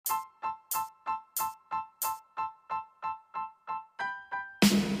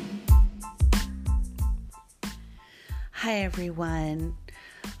Hi, everyone.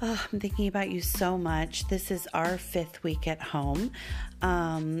 Oh, I'm thinking about you so much. This is our 5th week at home,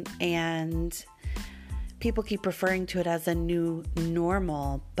 and people keep referring to it as a new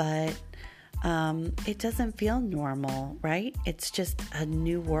normal, but it doesn't feel normal, right? It's just a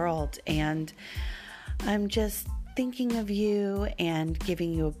new world, and I'm just thinking of you and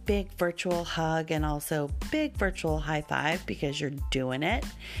giving you a big virtual hug and also big virtual high five because you're doing it.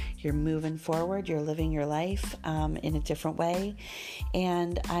 You're moving forward. You're living your life in a different way.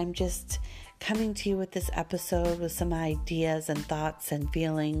 And I'm just coming to you with this episode with some ideas and thoughts and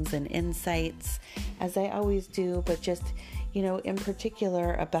feelings and insights, as I always do, but just, in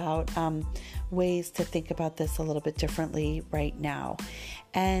particular about ways to think about this a little bit differently right now.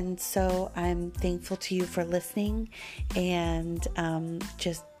 And so I'm thankful to you for listening and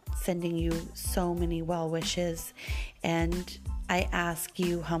just sending you so many well wishes. And I ask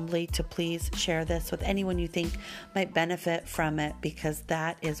you humbly to please share this with anyone you think might benefit from it, because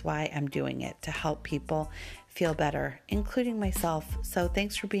that is why I'm doing it, to help people feel better, including myself. So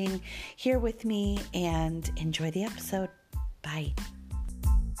thanks for being here with me and enjoy the episode. Bye.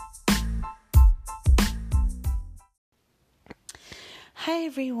 Hi,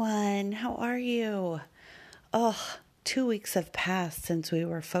 everyone. How are you? 2 weeks have passed since we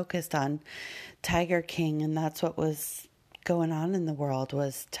were focused on Tiger King, and that's what was going on in the world,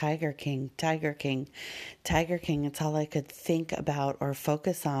 was Tiger King, Tiger King, Tiger King. It's all I could think about or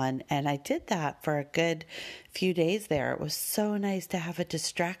focus on, and I did that for a good few days there. It was so nice to have a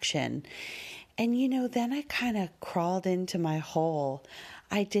distraction. And, then I kind of crawled into my hole.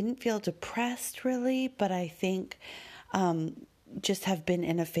 I didn't feel depressed, really, but I think just have been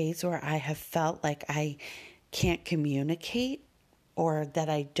in a phase where I have felt like I can't communicate, or that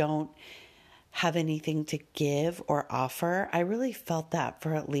I don't have anything to give or offer. I really felt that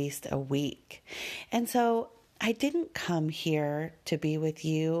for at least a week. And so I didn't come here to be with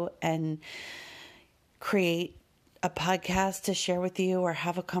you and create a podcast to share with you or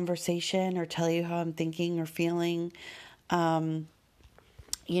have a conversation or tell you how I'm thinking or feeling.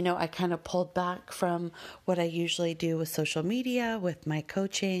 I kind of pulled back from what I usually do with social media, with my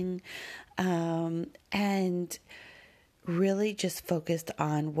coaching, and really just focused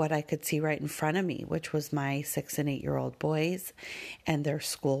on what I could see right in front of me, which was my 6 and 8-year-old boys and their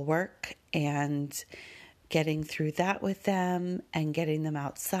schoolwork, and getting through that with them and getting them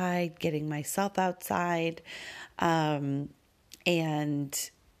outside, getting myself outside, and,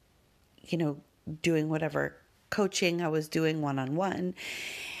 doing whatever coaching I was doing one-on-one,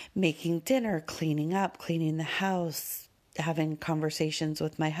 making dinner, cleaning up, cleaning the house, having conversations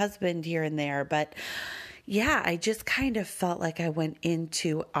with my husband here and there. But yeah, I just kind of felt like I went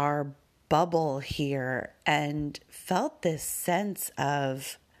into our bubble here and felt this sense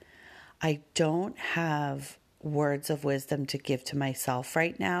of, I don't have words of wisdom to give to myself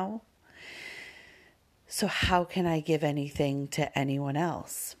right now. So how can I give anything to anyone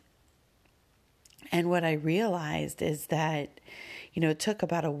else? And what I realized is that, it took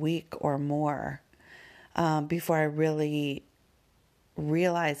about a week or more before I really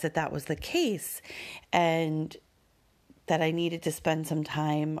realized that was the case, and that I needed to spend some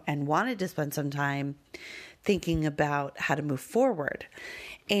time and wanted to spend some time thinking about how to move forward.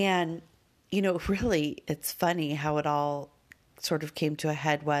 And, really, it's funny how it all sort of came to a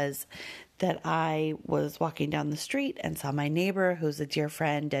head was that I was walking down the street and saw my neighbor, who's a dear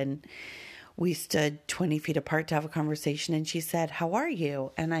friend, and we stood 20 feet apart to have a conversation, and she said, "How are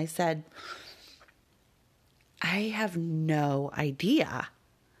you?" And I said, "I have no idea.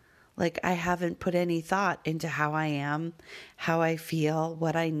 Like, I haven't put any thought into how I am, how I feel,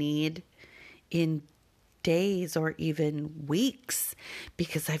 what I need in days or even weeks,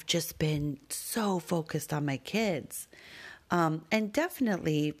 because I've just been so focused on my kids." And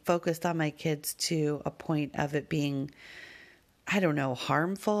definitely focused on my kids to a point of it being, I don't know,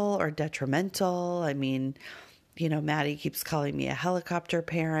 harmful or detrimental. I mean, Maddie keeps calling me a helicopter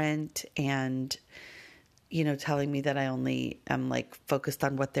parent and, telling me that I only am focused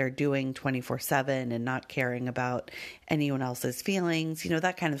on what they're doing 24/7 and not caring about anyone else's feelings,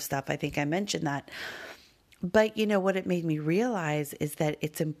 that kind of stuff. I think I mentioned that. But, what it made me realize is that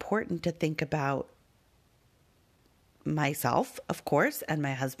it's important to think about myself, of course, and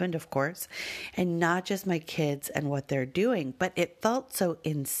my husband, of course, and not just my kids and what they're doing. But it felt so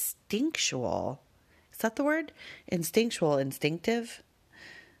instinctual. Is that the word? Instinctual, instinctive?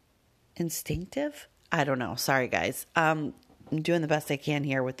 Instinctive? I don't know. Sorry, guys. I'm doing the best I can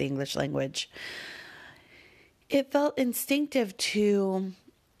here with the English language. It felt instinctive to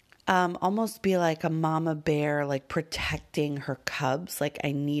almost be like a mama bear, like protecting her cubs. Like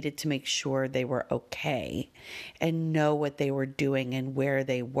I needed to make sure they were okay and know what they were doing and where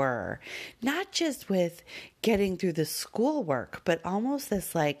they were. Not just with getting through the schoolwork, but almost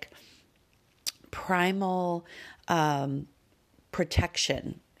this like primal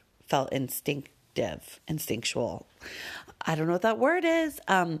protection felt instinctual. I don't know what that word is.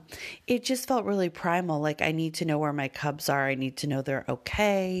 It just felt really primal. Like I need to know where my cubs are. I need to know they're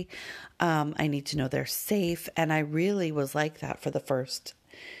okay. I need to know they're safe. And I really was like that for the first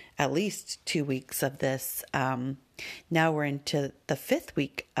at least 2 weeks of this. Now we're into the 5th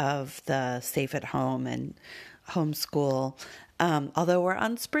week of the safe at home and homeschool. Although we're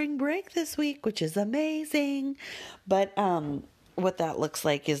on spring break this week, which is amazing. But what that looks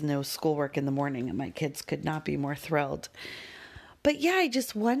like is no schoolwork in the morning, and my kids could not be more thrilled. But yeah, I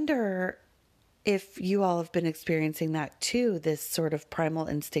just wonder if you all have been experiencing that too, this sort of primal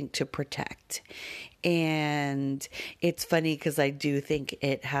instinct to protect. And it's funny because I do think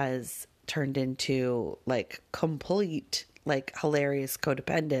it has turned into like complete, like hilarious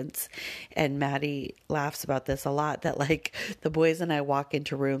codependence. And Maddie laughs about this a lot, that like the boys and I walk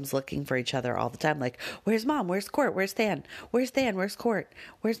into rooms looking for each other all the time. Like, where's mom? Where's Court? Where's Stan? Where's Stan? Where's Court?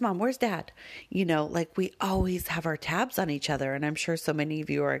 Where's mom? Where's dad? You know, like we always have our tabs on each other. And I'm sure so many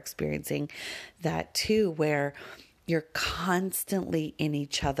of you are experiencing that too, where you're constantly in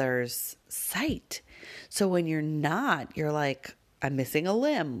each other's sight. So when you're not, you're like, I'm missing a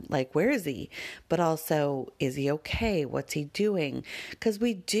limb. Like, where is he? But also, is he okay? What's he doing? Because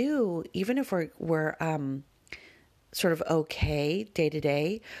we do, even if we're sort of okay day to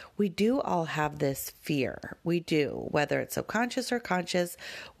day, we do all have this fear. We do, whether it's subconscious or conscious,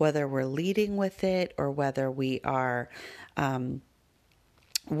 whether we're leading with it or whether we are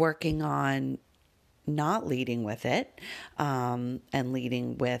working on not leading with it and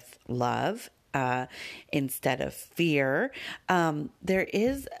leading with love instead of fear. There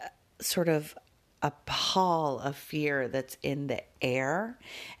is sort of a pall of fear that's in the air,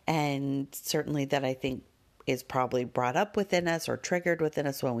 and certainly that I think is probably brought up within us or triggered within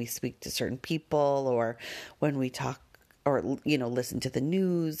us when we speak to certain people or when we talk or, you know, listen to the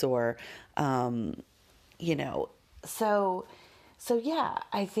news or, you know, so yeah,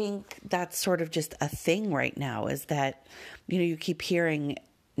 I think that's sort of just a thing right now, is that, you know, you keep hearing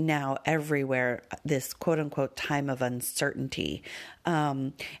now everywhere this quote unquote time of uncertainty.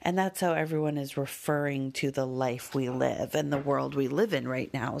 And that's how everyone is referring to the life we live and the world we live in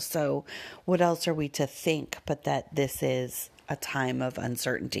right now. So what else are we to think but that this is a time of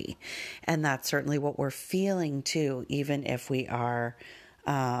uncertainty? And that's certainly what we're feeling too, even if we are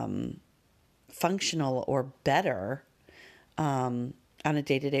functional or better on a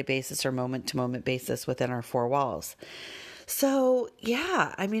day-to-day basis or moment-to-moment basis within our four walls. So,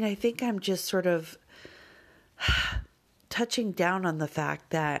 yeah, I mean, I think I'm just sort of touching down on the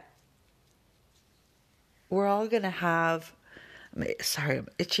fact that we're all going to have, sorry, I'm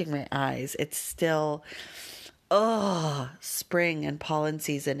itching my eyes. It's still, spring and pollen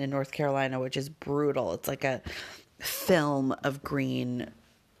season in North Carolina, which is brutal. It's like a film of green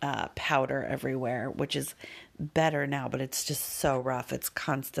powder everywhere, which is better now, but it's just so rough. It's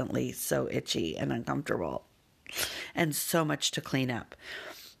constantly so itchy and uncomfortable and so much to clean up.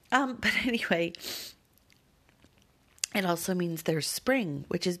 But anyway, it also means there's spring,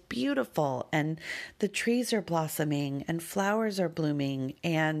 which is beautiful, and the trees are blossoming and flowers are blooming,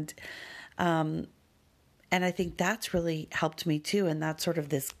 and I think that's really helped me too. And that's sort of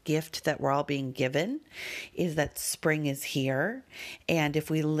this gift that we're all being given, is that spring is here. And if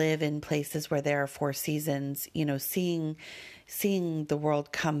we live in places where there are 4 seasons, you know, seeing the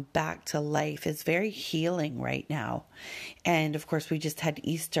world come back to life is very healing right now. And of course, we just had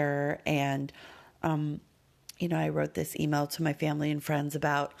Easter, and, you know, I wrote this email to my family and friends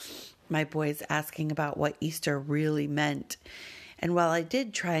about my boys asking about what Easter really meant. And while I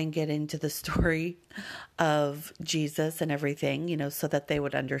did try and get into the story of Jesus and everything, you know, so that they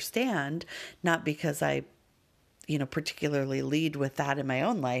would understand, not because I, you know, particularly lead with that in my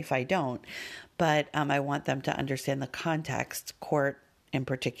own life, I don't, but I want them to understand the context. Court, in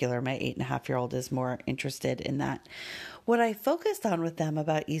particular, my 8.5-year-old, is more interested in that. What I focused on with them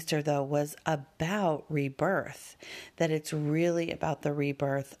about Easter, though, was about rebirth, that it's really about the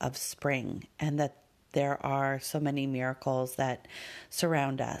rebirth of spring, and that there are so many miracles that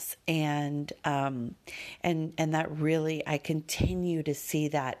surround us. And that really, I continue to see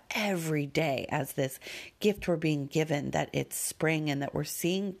that every day as this gift we're being given, that it's spring and that we're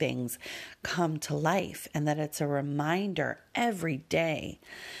seeing things come to life, and that it's a reminder every day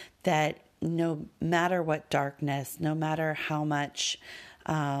that no matter what darkness, no matter how much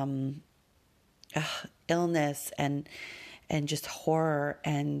illness and just horror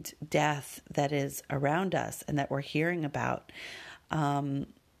and death that is around us and that we're hearing about,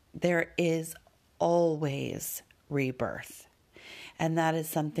 there is always rebirth. And that is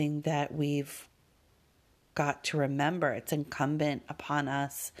something that we've got to remember. It's incumbent upon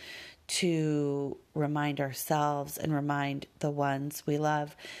us to remind ourselves and remind the ones we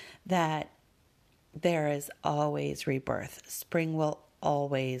love that there is always rebirth. Spring will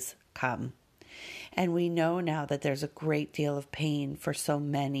always come. And we know now that there's a great deal of pain for so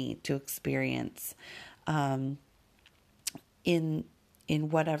many to experience in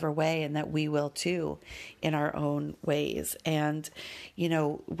whatever way, and that we will too in our own ways. And,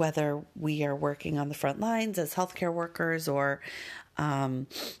 whether we are working on the front lines as healthcare workers or,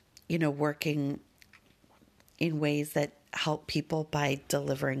 working in ways that help people by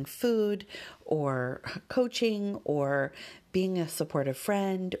delivering food or coaching or being a supportive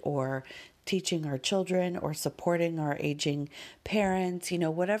friend or teaching our children or supporting our aging parents,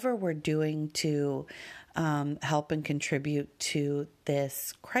 whatever we're doing to help and contribute to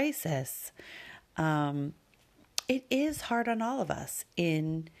this crisis, it is hard on all of us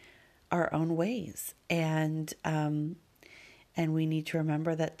in our own ways. And we need to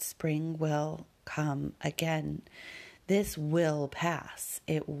remember that spring will come again. This will pass.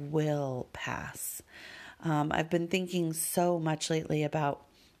 It will pass. I've been thinking so much lately about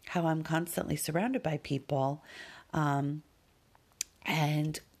how I'm constantly surrounded by people. And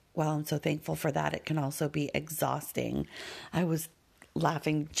while I'm so thankful for that, it can also be exhausting. I was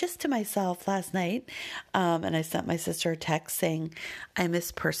laughing just to myself last night, and I sent my sister a text saying, I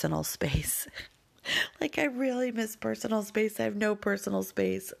miss personal space. Like, I really miss personal space. I have no personal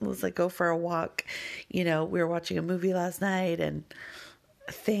space. It was like, go for a walk. We were watching a movie last night, and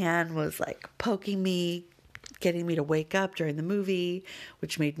a fan was like poking me, getting me to wake up during the movie,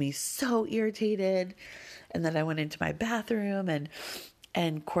 which made me so irritated. And then I went into my bathroom,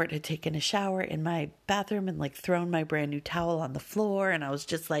 and Court had taken a shower in my bathroom and like thrown my brand new towel on the floor. And I was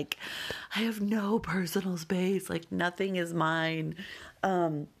just like, I have no personal space. Like, nothing is mine.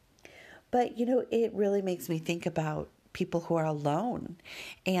 But, it really makes me think about people who are alone,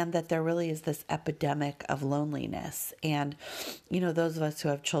 and that there really is this epidemic of loneliness. And, those of us who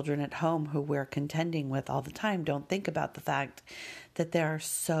have children at home who we're contending with all the time don't think about the fact that there are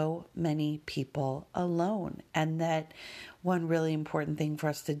so many people alone, and that one really important thing for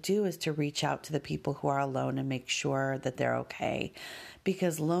us to do is to reach out to the people who are alone and make sure that they're okay.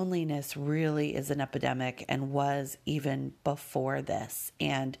 Because loneliness really is an epidemic and was even before this.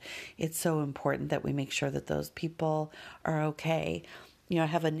 And it's so important that we make sure that those people are okay. I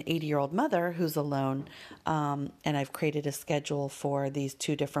have an 80-year-old mother who's alone, and I've created a schedule for these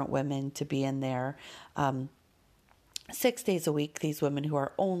two different women to be in there 6 days a week, these women who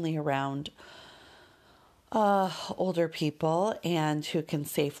are only around older people and who can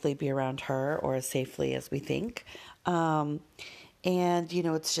safely be around her, or as safely as we think. And,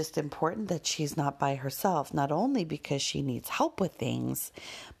 it's just important that she's not by herself, not only because she needs help with things,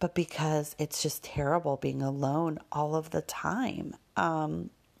 but because it's just terrible being alone all of the time.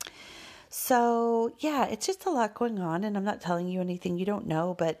 So, yeah, it's just a lot going on, and I'm not telling you anything you don't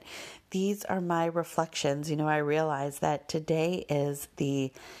know, but these are my reflections. I realize that today is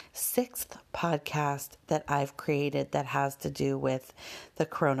the 6th podcast that I've created that has to do with the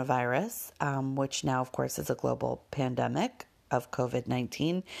coronavirus, which now, of course, is a global pandemic of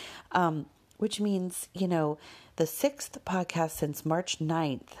COVID-19, which means, the 6th podcast since March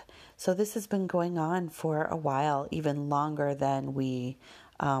 9th. So this has been going on for a while, even longer than we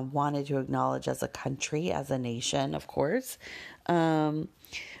wanted to acknowledge as a country, as a nation, of course. But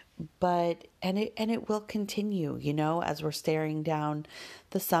it will continue, as we're staring down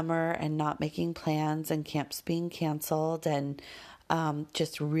the summer and not making plans and camps being canceled, and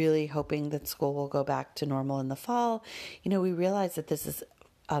just really hoping that school will go back to normal in the fall. We realize that this is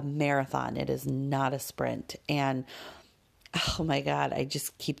a marathon. It is not a sprint. And oh my God, I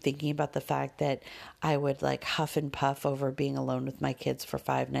just keep thinking about the fact that I would like huff and puff over being alone with my kids for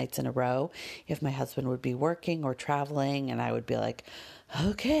 5 nights in a row if my husband would be working or traveling, and I would be like,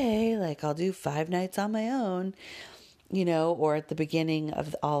 okay, like I'll do 5 nights on my own. Or at the beginning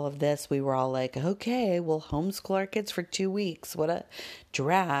of all of this, we were all like, okay, we'll homeschool our kids for 2 weeks. What a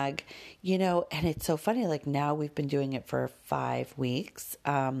drag, and it's so funny. Like, now we've been doing it for 5 weeks.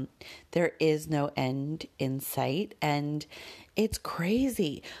 There is no end in sight, and it's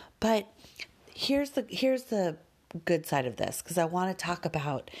crazy. But here's the good side of this, because I want to talk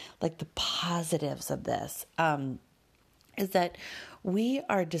about like the positives of this. Is that we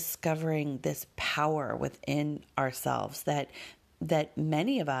are discovering this power within ourselves that that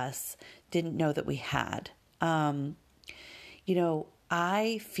many of us didn't know that we had.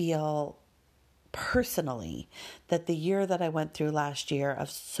 I feel personally that the year that I went through last year of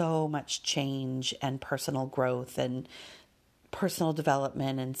so much change and personal growth and personal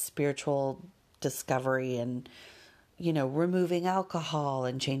development and spiritual discovery and, removing alcohol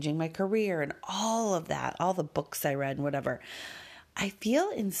and changing my career and all of that, all the books I read and whatever. I feel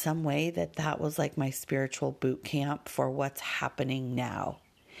in some way that was like my spiritual boot camp for what's happening now.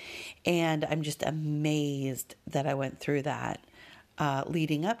 And I'm just amazed that I went through that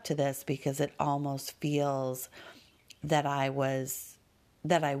leading up to this, because it almost feels that I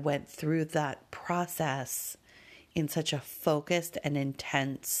went through that process in such a focused and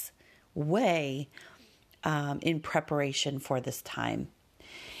intense way in preparation for this time.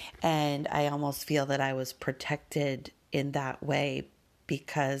 And I almost feel that I was protected in that way,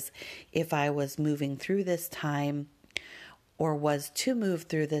 because if I was moving through this time, or was to move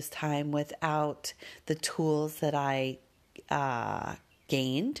through this time without the tools that I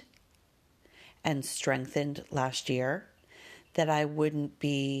gained and strengthened last year, that I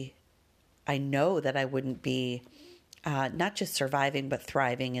know that I wouldn't be not just surviving, but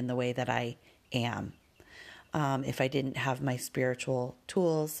thriving in the way that I am. If I didn't have my spiritual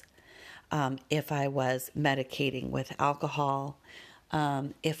tools, if I was medicating with alcohol,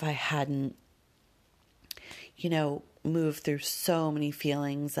 if I hadn't, moved through so many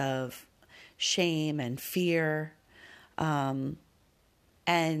feelings of shame and fear, and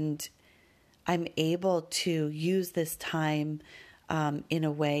I'm able to use this time in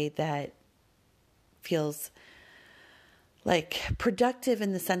a way that feels like productive,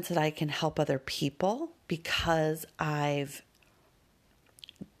 in the sense that I can help other people because I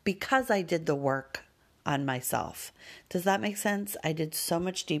did the work on myself. Does that make sense? I did so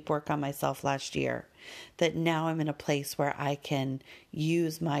much deep work on myself last year that now I'm in a place where I can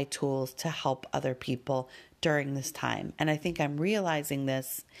use my tools to help other people during this time. And I think I'm realizing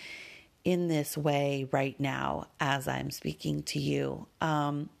this in this way right now as I'm speaking to you.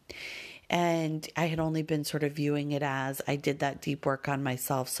 And I had only been sort of viewing it as I did that deep work on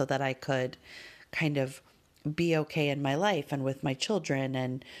myself so that I could kind of be okay in my life and with my children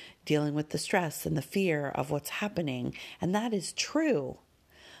and dealing with the stress and the fear of what's happening. And that is true.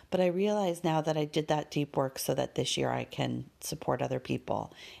 But I realize now that I did that deep work so that this year I can support other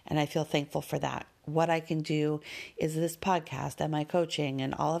people. And I feel thankful for that. What I can do is this podcast and my coaching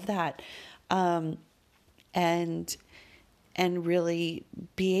and all of that. And really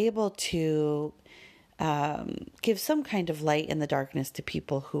be able to give some kind of light in the darkness to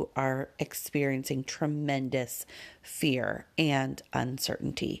people who are experiencing tremendous fear and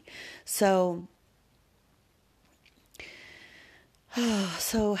uncertainty. So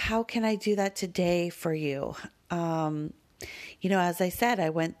how can I do that today for you? As I said, I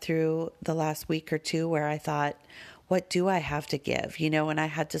went through the last week or two where I thought, what do I have to give? And I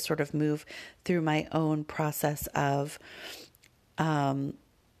had to sort of move through my own process of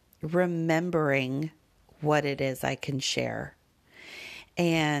remembering what it is I can share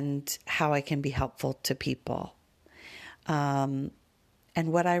and how I can be helpful to people. And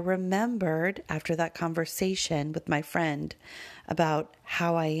what I remembered after that conversation with my friend about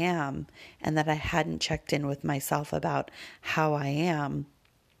how I am, and that I hadn't checked in with myself about how I am,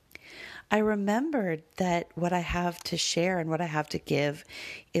 I remembered that what I have to share and what I have to give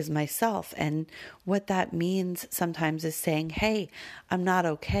is myself. And what that means sometimes is saying, hey, I'm not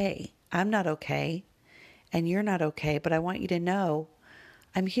okay. I'm not okay. And you're not okay. But I want you to know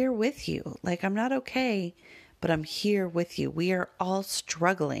I'm here with you. Like, I'm not okay, but I'm here with you. We are all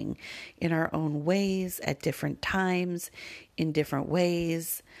struggling in our own ways at different times, in different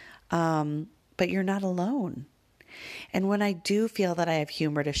ways. But you're not alone. And when I do feel that I have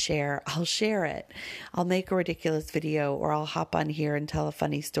humor to share, I'll share it. I'll make a ridiculous video, or I'll hop on here and tell a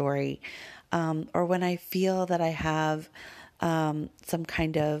funny story. Or when I feel that I have some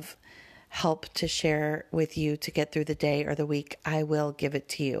kind of help to share with you to get through the day or the week, I will give it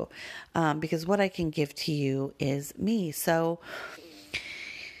to you. Because what I can give to you is me. So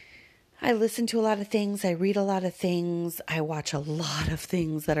I listen to a lot of things. I read a lot of things. I watch a lot of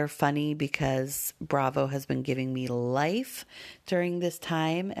things that are funny because Bravo has been giving me life during this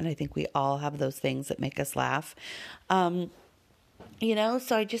time. And I think we all have those things that make us laugh. So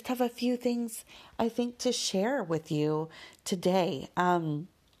I just have a few things I think to share with you today.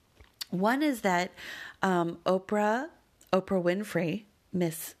 One is that Oprah Winfrey,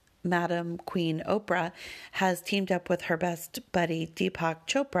 Madam Queen Oprah, has teamed up with her best buddy Deepak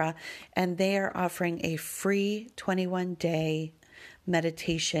Chopra, and they are offering a free 21-day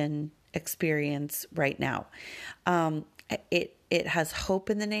meditation experience right now. it has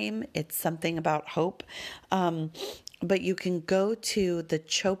hope in the name. It's something about hope. But you can go to the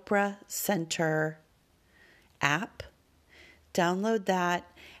Chopra Center app, download that,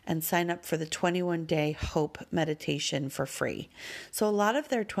 and sign up for the 21-day Hope meditation for free. So a lot of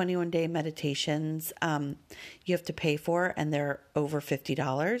their 21-day meditations you have to pay for, and they're over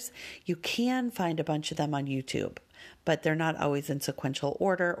 $50. You can find a bunch of them on YouTube, but they're not always in sequential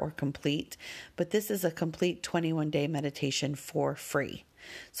order or complete. But this is a complete 21-day meditation for free.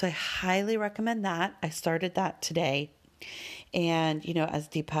 So I highly recommend that. I started that today. And, as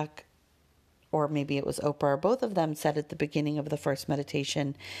Deepak, or maybe it was Oprah, or both of them said at the beginning of the first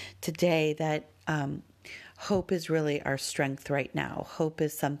meditation today that hope is really our strength right now. Hope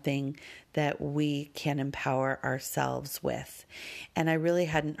is something that we can empower ourselves with. And I really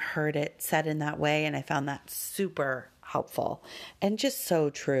hadn't heard it said in that way, and I found that super helpful and just so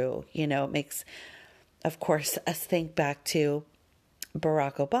true. It makes, of course, us think back to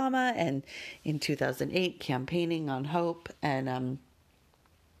Barack Obama and in 2008 campaigning on hope, and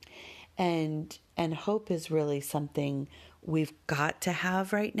hope is really something we've got to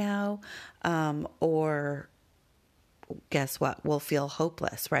have right now, or guess what? We'll feel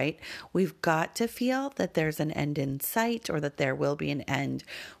hopeless, right? We've got to feel that there's an end in sight, or that there will be an end.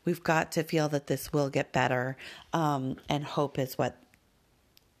 We've got to feel that this will get better, and hope is what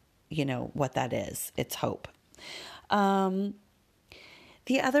that is. It's hope.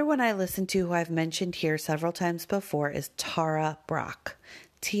 The other one I listened to, who I've mentioned here several times before, is Tara Brach,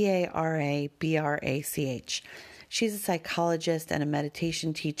 Tarabrach. She's a psychologist and a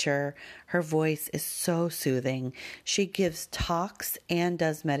meditation teacher. Her voice is so soothing. She gives talks and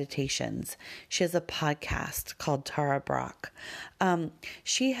does meditations. She has a podcast called Tara Brach.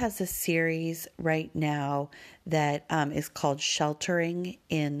 She has a series right now that is called Sheltering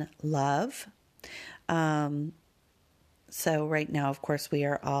in Love. So right now, of course, we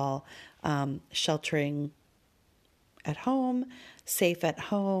are all sheltering at home, safe at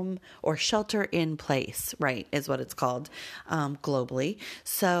home, or shelter in place, right, is what it's called globally.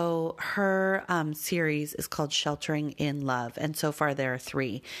 So her series is called Sheltering in Love. And so far there are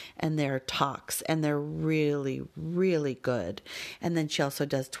 3, and they're talks, and they're really, really good. And then she also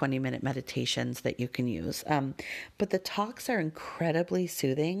does 20-minute meditations that you can use. But the talks are incredibly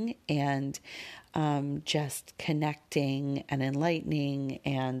soothing and just connecting and enlightening,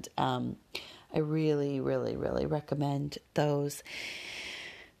 and I really, really, really recommend those.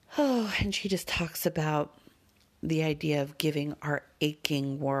 Oh, and she just talks about the idea of giving our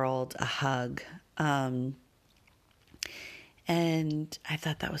aching world a hug. And I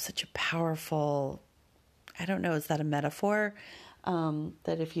thought that was such a powerful, I don't know, is that a metaphor?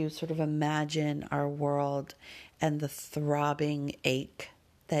 That if you sort of imagine our world and the throbbing ache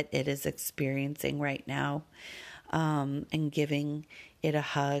that it is experiencing right now, and giving it a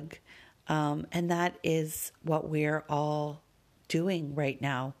hug. And that is what we're all doing right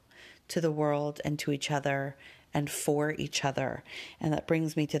now to the world and to each other and for each other. And that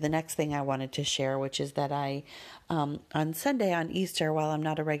brings me to the next thing I wanted to share, which is that I, on Sunday, on Easter, while I'm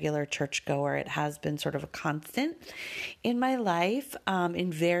not a regular churchgoer, it has been sort of a constant in my life,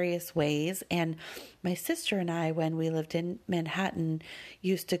 in various ways. And my sister and I, when we lived in Manhattan,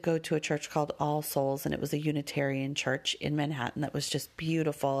 used to go to a church called All Souls, and it was a Unitarian church in Manhattan that was just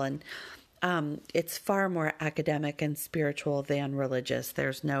beautiful. And it's far more academic and spiritual than religious.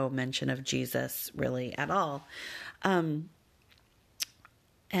 There's no mention of Jesus really at all. And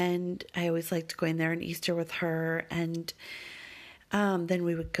I always liked going there on Easter with her. And then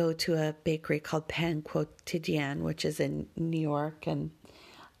we would go to a bakery called Pain Quotidien, which is in New York. And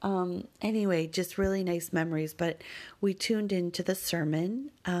anyway, just really nice memories. But we tuned into the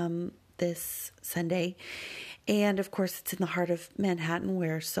sermon this Sunday. And of course, it's in the heart of Manhattan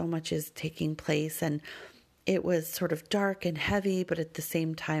where so much is taking place. And it was sort of dark and heavy, but at the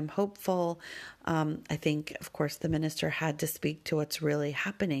same time hopeful. I think, of course, the minister had to speak to what's really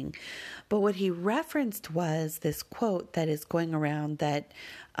happening. But what he referenced was this quote that is going around that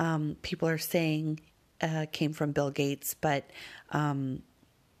people are saying came from Bill Gates, but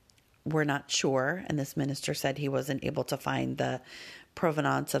we're not sure. And this minister said he wasn't able to find the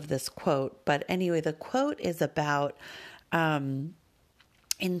provenance of this quote. But anyway, the quote is about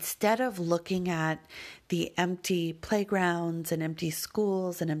instead of looking at the empty playgrounds and empty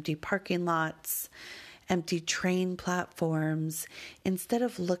schools and empty parking lots, empty train platforms, instead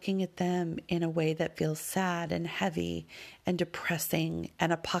of looking at them in a way that feels sad and heavy and depressing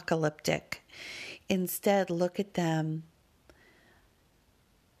and apocalyptic, instead look at them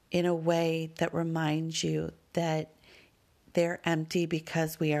in a way that reminds you that they're empty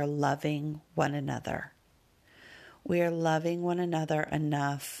because we are loving one another. We are loving one another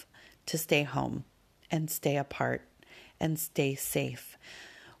enough to stay home and stay apart and stay safe.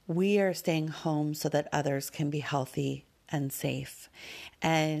 We are staying home so that others can be healthy and safe.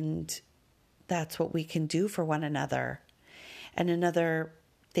 And that's what we can do for one another. And another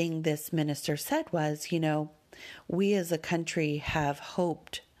thing this minister said was, we as a country have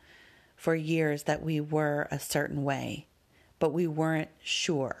hoped for years that we were a certain way, but we weren't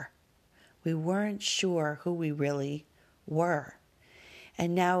sure. We weren't sure who we really were.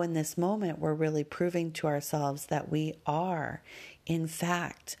 And now in this moment, we're really proving to ourselves that we are, in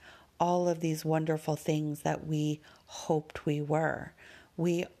fact, all of these wonderful things that we hoped we were.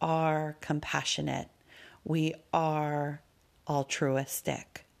 We are compassionate. We are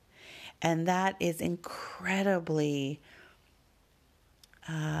altruistic. And that is incredibly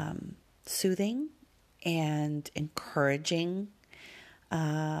soothing and encouraging.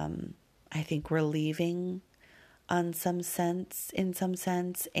 I think relieving in some sense,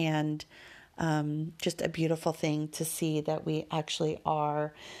 and just a beautiful thing to see that we actually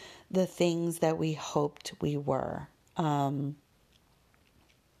are the things that we hoped we were.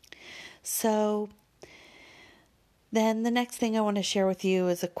 So then the next thing I want to share with you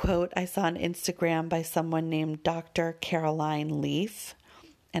is a quote I saw on Instagram by someone named Dr. Caroline Leaf.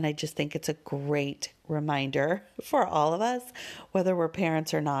 And I just think it's a great reminder for all of us, whether we're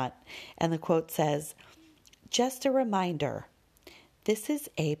parents or not. And the quote says, "Just a reminder, this is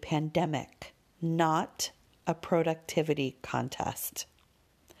a pandemic, not a productivity contest."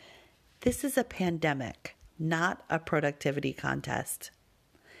 This is a pandemic, not a productivity contest.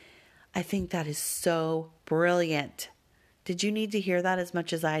 I think that is so brilliant. Did you need to hear that as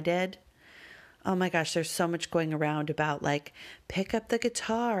much as I did? Oh my gosh, there's so much going around about pick up the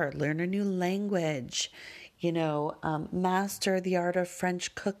guitar, learn a new language, master the art of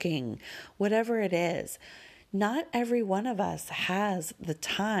French cooking, whatever it is. Not every one of us has the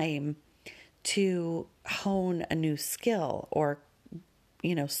time to hone a new skill or,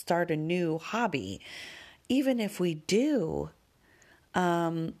 start a new hobby. Even if we do,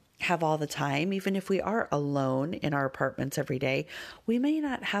 have all the time, even if we are alone in our apartments every day, we may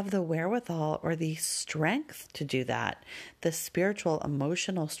not have the wherewithal or the strength to do that, the spiritual,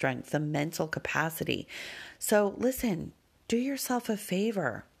 emotional strength, the mental capacity. So listen, do yourself a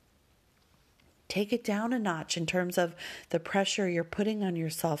favor. Take it down a notch in terms of the pressure you're putting on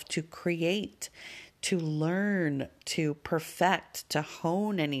yourself to create, to learn, to perfect, to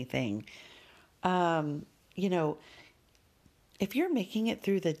hone anything. If you're making it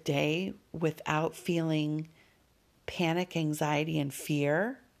through the day without feeling panic, anxiety, and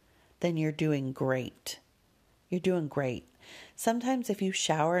fear, then you're doing great. You're doing great. Sometimes if you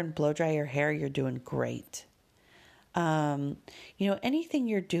shower and blow dry your hair, you're doing great. Anything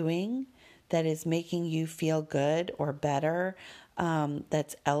you're doing that is making you feel good or better,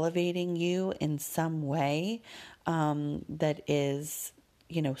 that's elevating you in some way, that is,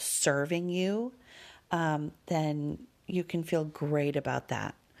 serving you, then you can feel great about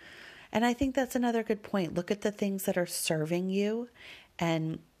that. And I think that's another good point. Look at the things that are serving you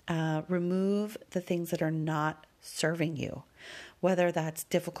and remove the things that are not serving you. Whether that's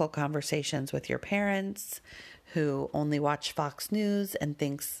difficult conversations with your parents who only watch Fox News and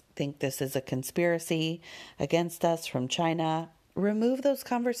think this is a conspiracy against us from China. Remove those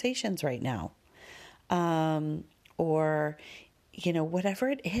conversations right now. Or whatever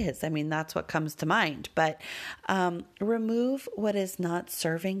it is. I mean, that's what comes to mind. But remove what is not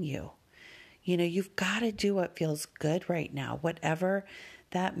serving you. You've got to do what feels good right now, whatever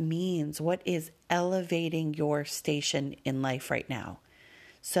that means, what is elevating your station in life right now.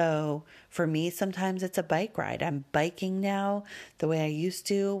 So for me, sometimes it's a bike ride. I'm biking now the way I used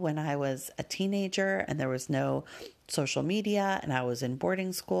to when I was a teenager and there was no social media and I was in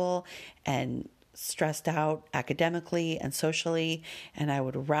boarding school and stressed out academically and socially, and I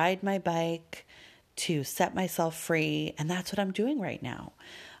would ride my bike to set myself free, and that's what I'm doing right now.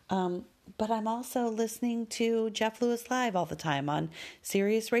 But I'm also listening to Jeff Lewis Live all the time on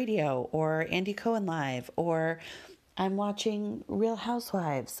Sirius Radio or Andy Cohen Live, or I'm watching Real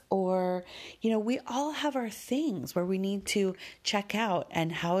Housewives, or, we all have our things where we need to check out.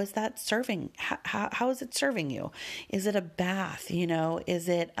 And how is that serving? How is it serving you? Is it a bath? Is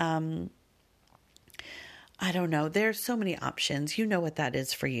it, I don't know. There's so many options. You know what that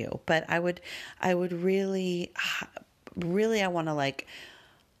is for you. But I would really, I want to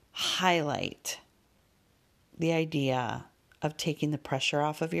highlight the idea of taking the pressure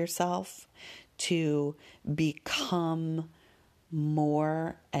off of yourself to become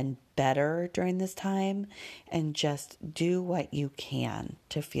more and better during this time and just do what you can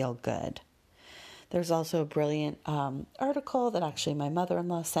to feel good. There's also a brilliant article that actually my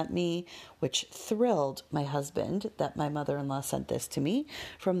mother-in-law sent me, which thrilled my husband that my mother-in-law sent this to me,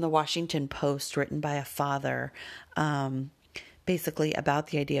 from the Washington Post, written by a father, basically about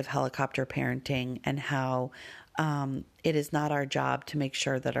the idea of helicopter parenting and how it is not our job to make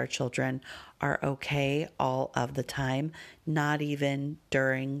sure that our children are okay all of the time, not even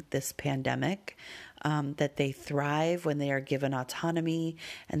during this pandemic, that they thrive when they are given autonomy,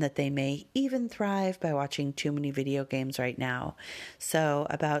 and that they may even thrive by watching too many video games right now. So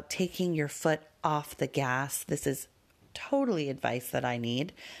about taking your foot off the gas, this is totally advice that I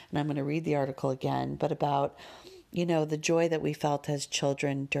need, and I'm going to read the article again, but about the joy that we felt as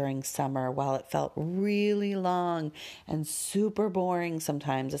children during summer, while it felt really long and super boring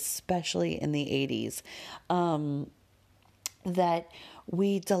sometimes, especially in the 80s, that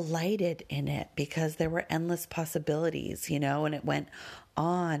we delighted in it because there were endless possibilities, and it went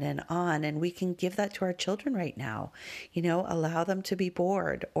on, and we can give that to our children right now. Allow them to be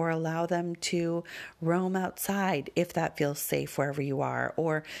bored, or allow them to roam outside if that feels safe wherever you are,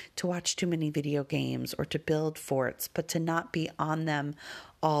 or to watch too many video games, or to build forts, but to not be on them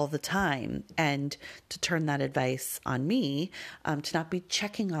all the time, and to turn that advice on me, to not be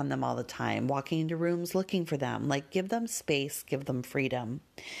checking on them all the time, walking into rooms looking for them. Like, give them space, give them freedom.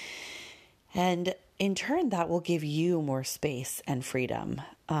 And in turn, that will give you more space and freedom.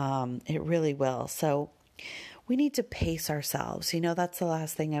 It really will. So we need to pace ourselves. That's the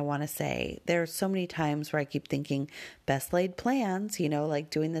last thing I want to say. There are so many times where I keep thinking best laid plans, like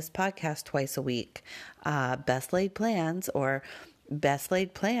doing this podcast twice a week, best laid plans, or best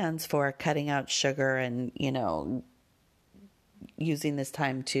laid plans for cutting out sugar and, using this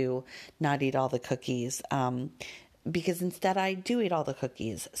time to not eat all the cookies. Because instead I do eat all the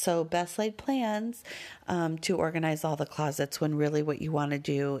cookies. So best laid plans to organize all the closets, when really what you want to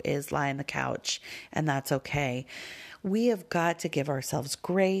do is lie on the couch, and that's okay. We have got to give ourselves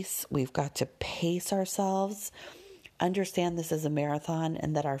grace. We've got to pace ourselves. Understand this is a marathon,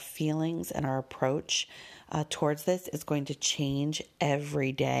 and that our feelings and our approach towards this is going to change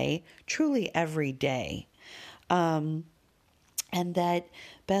every day, truly every day. And that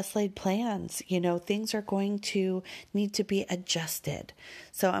best laid plans, things are going to need to be adjusted.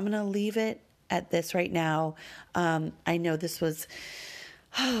 So I'm going to leave it at this right now. I know this was,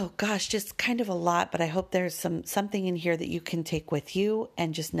 just kind of a lot, but I hope there's something in here that you can take with you,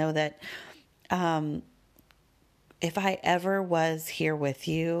 and just know that if I ever was here with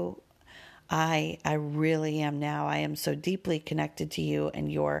you, I really am now. I am so deeply connected to you and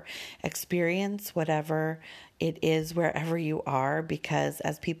your experience, whatever it is, wherever you are, because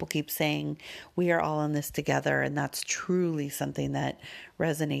as people keep saying, we are all in this together, and that's truly something that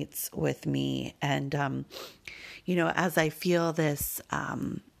resonates with me. And, as I feel this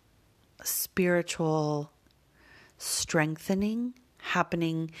spiritual strengthening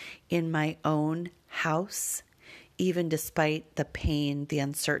happening in my own house, even despite the pain, the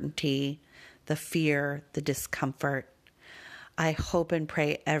uncertainty, the fear, the discomfort, I hope and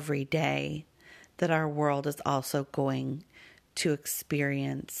pray every day that our world is also going to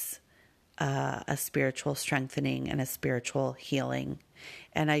experience a spiritual strengthening and a spiritual healing.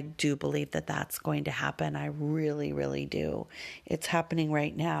 And I do believe that that's going to happen. I really, really do. It's happening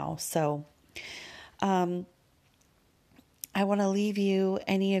right now. So I want to leave you,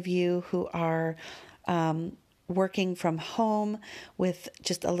 any of you who are working from home, with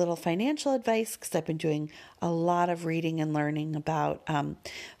just a little financial advice, because I've been doing a lot of reading and learning about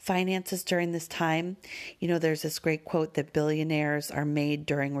finances during this time. There's this great quote that billionaires are made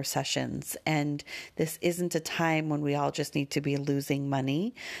during recessions, and this isn't a time when we all just need to be losing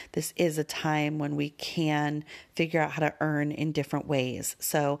money. This is a time when we can figure out how to earn in different ways.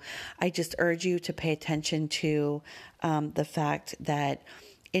 So I just urge you to pay attention to the fact that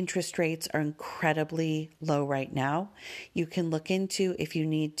interest rates are incredibly low right now. You can look into if you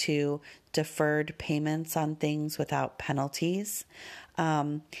need to deferred payments on things without penalties.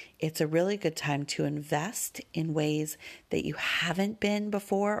 It's a really good time to invest in ways that you haven't been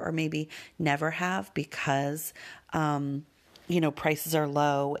before, or maybe never have, because, prices are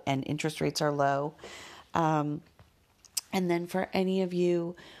low and interest rates are low. And then for any of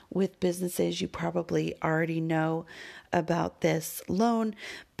you with businesses, you probably already know about this loan,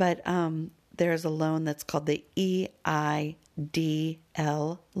 but there's a loan that's called the EIDL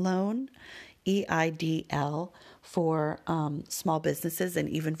loan, EIDL, for small businesses and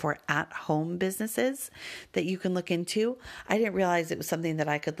even for at-home businesses that you can look into. I didn't realize it was something that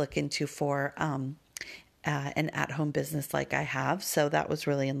I could look into for an at-home business like I have. So that was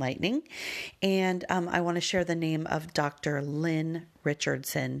really enlightening. And I want to share the name of Dr. Lynn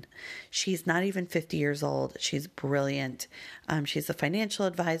Richardson. She's not even 50 years old. She's brilliant. She's a financial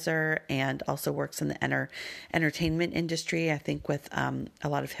advisor and also works in the entertainment industry, I think with a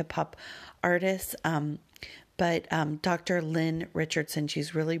lot of hip hop artists. But Dr. Lynn Richardson,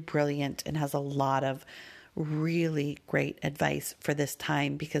 she's really brilliant and has a lot of really great advice for this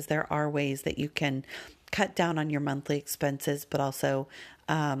time, because there are ways that you can cut down on your monthly expenses, but also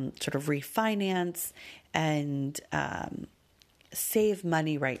sort of refinance and save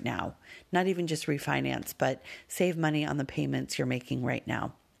money right now. Not even just refinance, but save money on the payments you're making right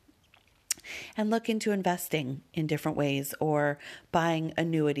now. And look into investing in different ways, or buying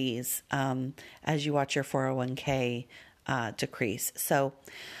annuities as you watch your 401k decrease. So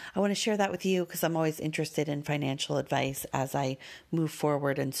I want to share that with you because I'm always interested in financial advice as I move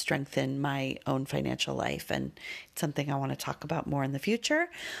forward and strengthen my own financial life. And it's something I want to talk about more in the future.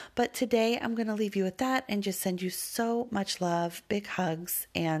 But today I'm going to leave you with that and just send you so much love, big hugs,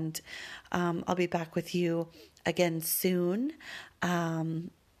 and I'll be back with you again soon.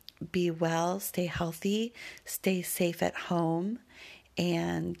 Be well, stay healthy, stay safe at home,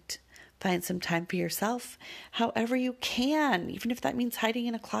 and find some time for yourself however you can, even if that means hiding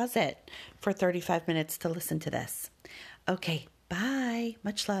in a closet for 35 minutes to listen to this. Okay, bye.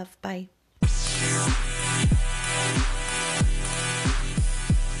 Much love. Bye.